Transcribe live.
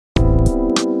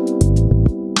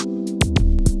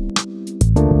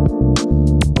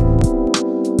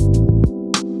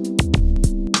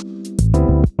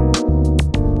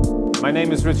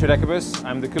name is Richard Ekkebus.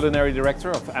 I'm the culinary director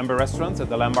of Amber Restaurant at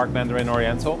the Landmark Mandarin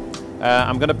Oriental.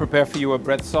 I'm going to prepare for you a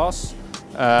bread sauce,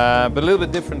 but a little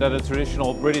bit different than a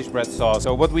traditional British bread sauce.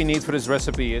 So what we need for this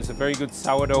recipe is a very good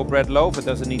sourdough bread loaf. It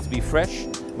doesn't need to be fresh.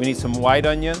 We need some white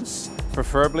onions,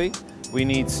 preferably. We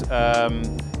need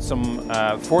some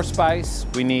force spice.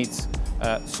 We need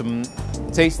some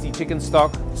tasty chicken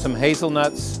stock, some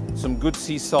hazelnuts, some good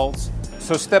sea salt.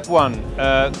 So step one,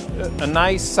 a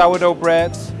nice sourdough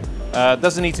bread.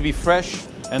 Doesn't need to be fresh,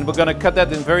 and we're going to cut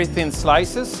that in very thin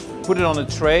slices, put it on a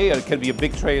tray. It can be a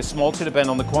big tray or small tray, depending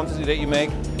on the quantity that you make,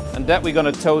 and that we're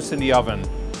going to toast in the oven,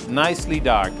 nicely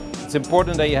dark. It's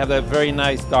important that you have that very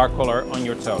nice dark color on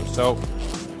your toast. So,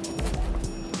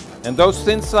 and those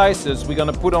thin slices we're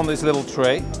going to put on this little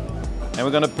tray, and we're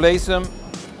going to place them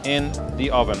in the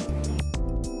oven.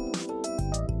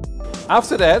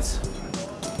 After that,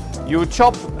 you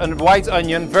chop a white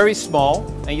onion very small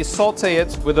and you saute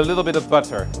it with a little bit of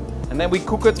butter. And then we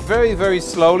cook it very, very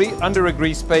slowly under a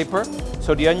grease paper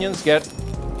so the onions get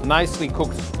nicely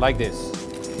cooked like this.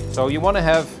 So you want to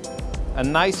have a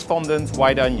nice fondant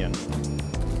white onion.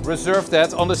 Reserve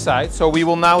that on the side. So we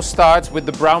will now start with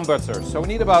the brown butter. So we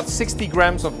need about 60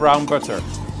 grams of brown butter.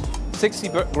 60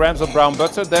 grams of brown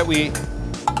butter that we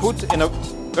put in a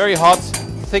very hot,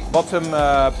 thick bottom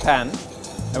pan.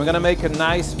 And we're going to make a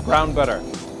nice brown butter.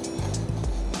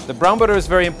 The brown butter is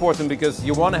very important because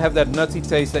you want to have that nutty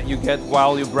taste that you get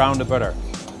while you brown the butter.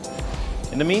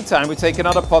 In the meantime, we take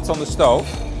another pot on the stove,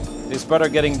 this butter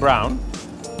getting brown,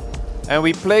 and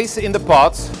we place in the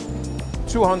pot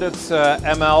 200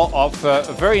 ml of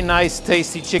a very nice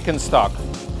tasty chicken stock.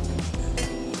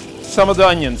 Some of the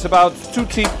onions, about 2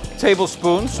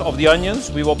 tablespoons of the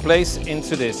onions we will place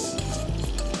into this.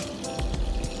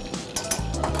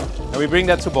 And we bring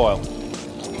that to boil.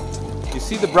 You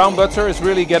see the brown butter is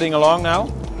really getting along now.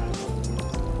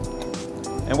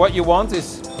 And what you want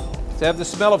is to have the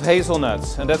smell of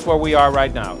hazelnuts, and that's where we are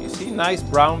right now. You see, nice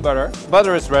brown butter.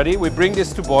 Butter is ready. We bring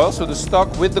this to boil, so the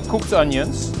stock with the cooked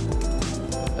onions.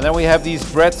 And then we have these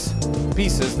bread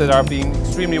pieces that are being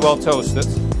extremely well toasted.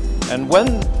 And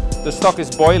when the stock is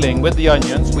boiling with the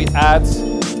onions, we add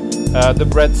the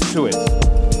bread to it.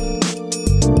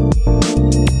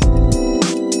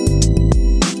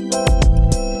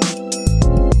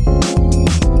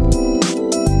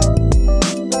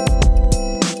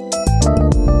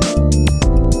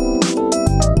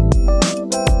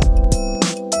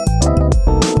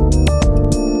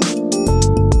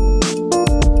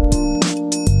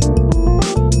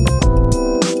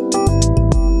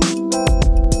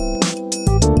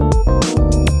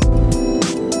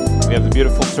 We have the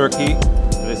beautiful turkey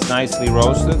that is nicely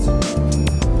roasted,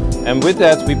 and with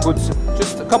that we put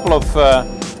just a couple of,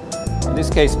 in this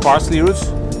case, parsley roots,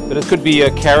 but it could be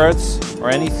carrots or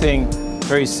anything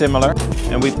very similar,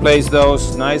 and we place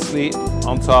those nicely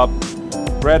on top.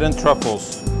 Bread and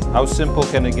truffles, how simple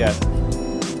can it get?